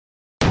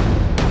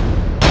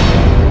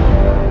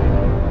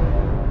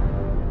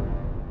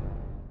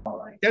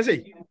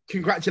Gezi,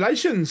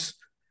 congratulations.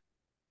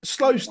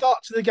 Slow start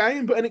to the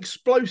game, but an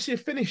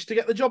explosive finish to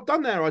get the job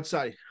done there, I'd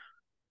say.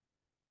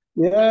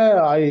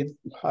 Yeah,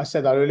 I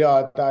said that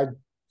earlier. I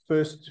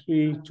first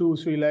two,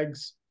 three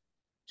legs,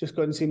 just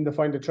couldn't seem to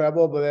find the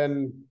treble, but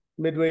then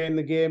midway in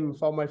the game,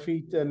 found my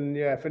feet and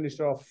yeah, finished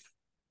off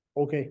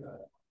okay.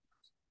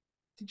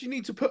 Did you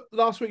need to put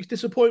last week's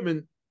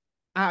disappointment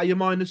out of your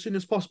mind as soon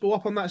as possible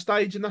up on that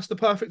stage, and that's the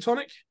perfect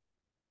tonic?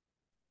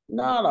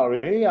 No, not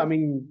really. I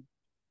mean,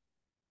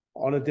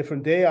 on a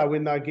different day, I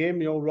win that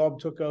game. Rob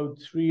took out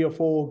three or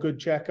four good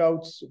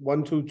checkouts,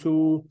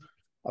 1-2-2,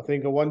 I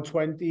think a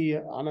 120,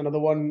 and another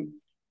one.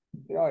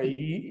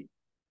 He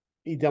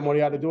done what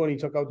he had to do, and he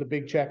took out the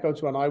big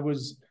checkouts when I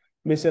was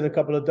missing a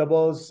couple of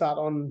doubles, sat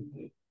on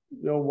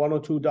one or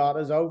two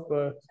darters out.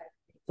 But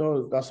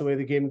no, that's the way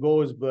the game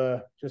goes.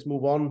 But just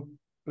move on,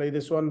 play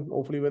this one,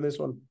 hopefully win this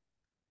one.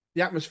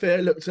 The atmosphere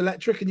looked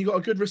electric, and you got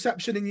a good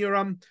reception in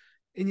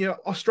your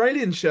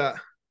Australian shirt.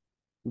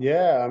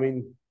 Yeah, I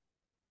mean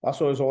that's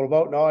what it's all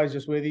about now. I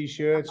just wear these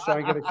shirts, try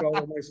and get a crowd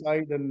on my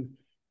side, and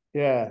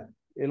yeah,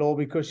 it'll all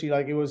be cushy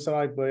like it was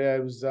tonight. But yeah,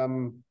 it was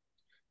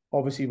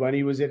obviously when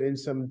he was hitting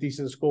some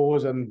decent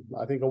scores, and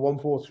I think a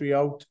 1-4-3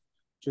 out,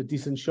 which is a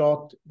decent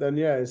shot, then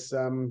yeah, it's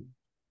the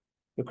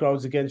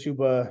crowd's against you,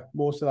 but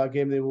most of that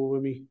game they were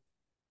with me.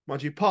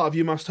 Mind you, part of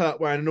you must hurt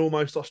wearing an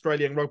almost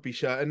Australian rugby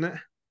shirt, isn't it?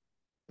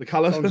 The As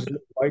colours. long as it's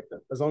not white,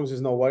 as long as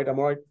it's not white, I'm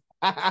all right.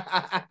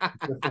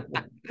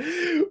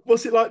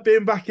 What's it like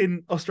being back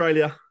in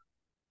Australia?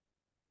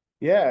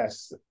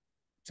 Yes,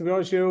 to be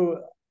honest with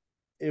you,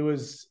 it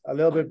was a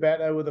little bit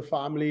better with the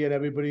family and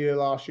everybody here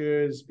last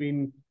year. It's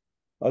been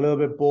a little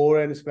bit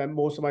boring. I spent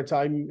most of my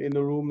time in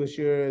the room this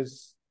year.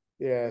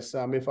 Yes,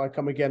 if I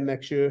come again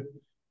next year,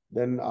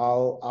 then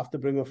I'll have to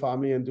bring the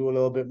family and do a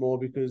little bit more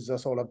because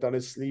that's all I've done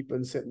is sleep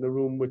and sit in the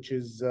room, which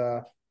is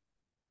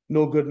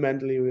no good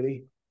mentally,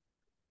 really.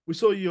 We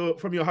saw you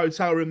from your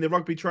hotel room, the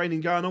rugby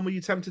training going on. Were you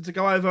tempted to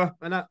go over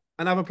and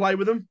have a play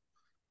with them?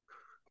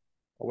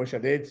 I wish I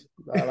did.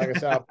 Like I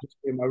said, I've just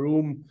been in my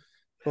room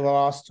for the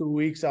last 2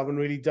 weeks. I haven't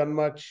really done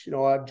much.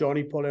 I had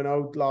Johnny pulling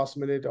out last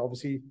minute,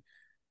 obviously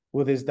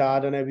with his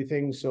dad and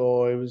everything.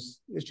 So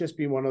it's just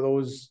been one of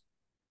those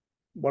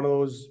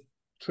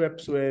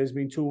trips where it's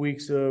been 2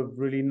 weeks of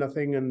really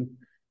nothing and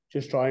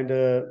just trying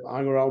to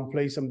hang around,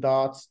 play some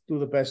darts, do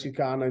the best you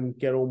can, and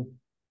get home.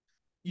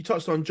 You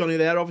touched on Johnny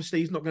there. Obviously,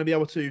 he's not going to be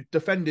able to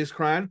defend his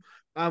crown.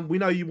 We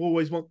know you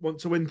always want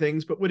to win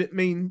things, but would it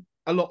mean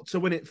a lot to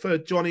win it for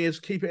Johnny as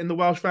keep it in the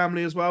Welsh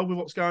family as well with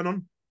what's going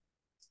on?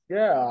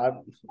 Yeah,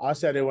 I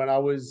said it when I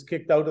was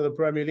kicked out of the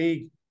Premier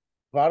League.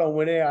 If I don't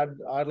win it,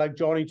 I'd like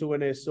Johnny to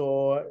win it.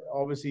 So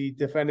obviously,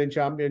 defending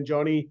champion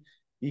Johnny,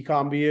 he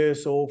can't be here.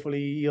 So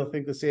hopefully, he'll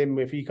think the same.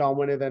 If he can't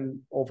win it,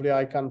 then hopefully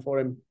I can for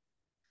him.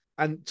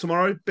 And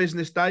tomorrow,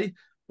 business day,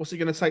 what's it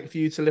going to take for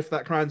you to lift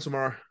that crown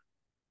tomorrow?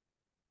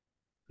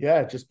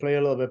 Yeah, just play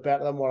a little bit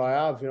better than what I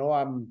have.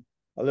 I'm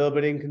a little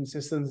bit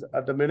inconsistent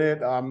at the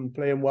minute. I'm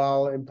playing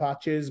well in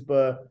patches,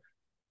 but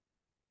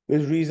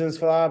there's reasons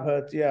for that.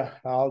 But yeah,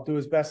 I'll do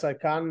as best I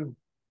can.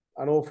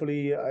 And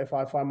hopefully, if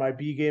I find my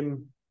B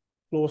game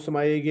close to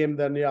my A game,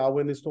 then yeah, I'll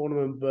win this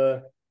tournament.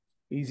 But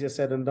easier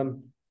said than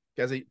done.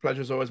 Gezi,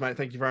 pleasure as always, mate.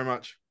 Thank you very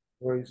much.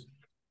 Worries.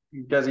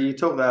 Gezi, you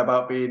talked there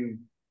about being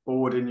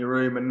bored in your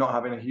room and not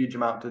having a huge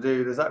amount to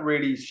do. Does that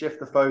really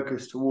shift the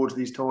focus towards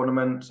these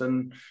tournaments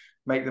and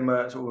make them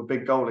a sort of a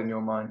big goal in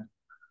your mind?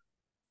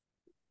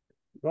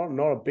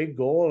 Not a big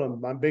goal, and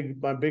my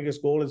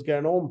biggest goal is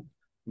getting home.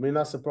 I mean,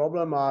 that's the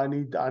problem. I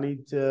need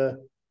to.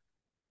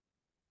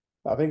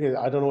 I think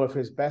I don't know if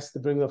it's best to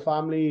bring the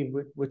family,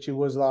 which it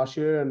was last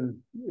year, and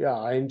yeah,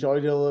 I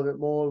enjoyed it a little bit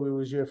more. We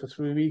was here for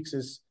 3 weeks.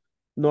 It's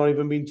not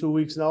even been 2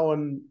 weeks now,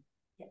 and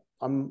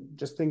I'm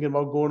just thinking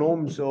about going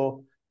home.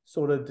 So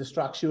sort of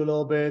distracts you a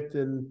little bit,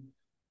 and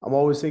I'm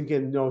always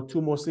thinking,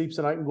 2 more sleeps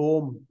and I can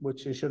go home,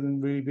 which it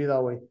shouldn't really be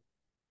that way.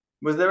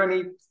 Was there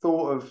any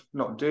thought of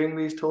not doing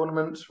these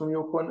tournaments from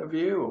your point of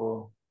view,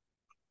 or?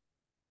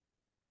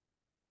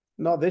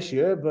 Not this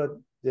year, but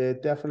there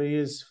definitely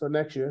is for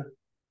next year.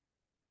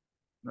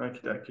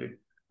 Okie dokie.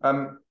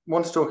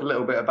 Want to talk a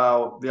little bit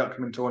about the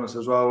upcoming tournaments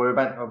as well. We're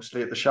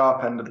obviously at the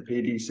sharp end of the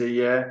PDC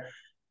year.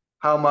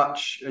 How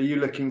much are you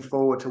looking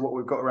forward to what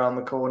we've got around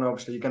the corner?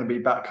 Obviously, you're going to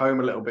be back home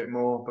a little bit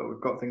more, but we've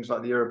got things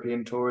like the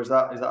European Tour. Is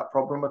that a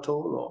problem at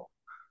all, or?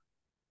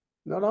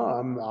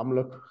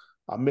 No.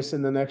 I'm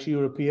missing the next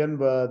European,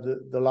 but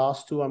the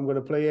last two I'm going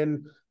to play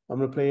in. I'm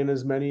going to play in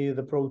as many of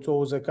the pro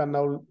tours I can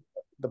now,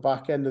 the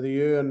back end of the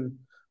year, and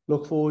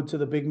look forward to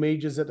the big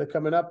majors that are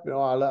coming up.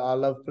 I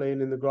love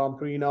playing in the Grand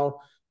Prix now.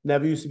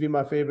 Never used to be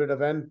my favorite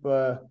event,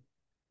 but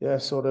yeah,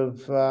 sort of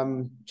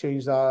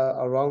changed that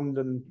around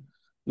and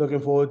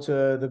looking forward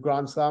to the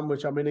Grand Slam,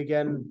 which I'm in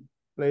again,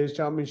 Players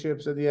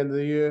Championships at the end of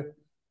the year,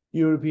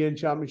 European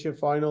Championship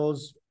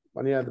finals,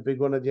 and yeah, the big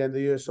one at the end of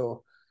the year.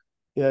 So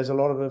yeah, there's a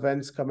lot of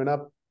events coming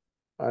up,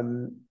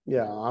 and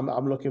yeah,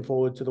 I'm looking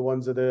forward to the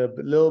ones that are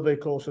a little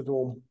bit closer to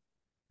home.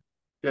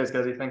 Yes,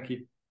 Gezi, thank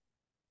you.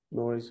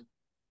 No worries.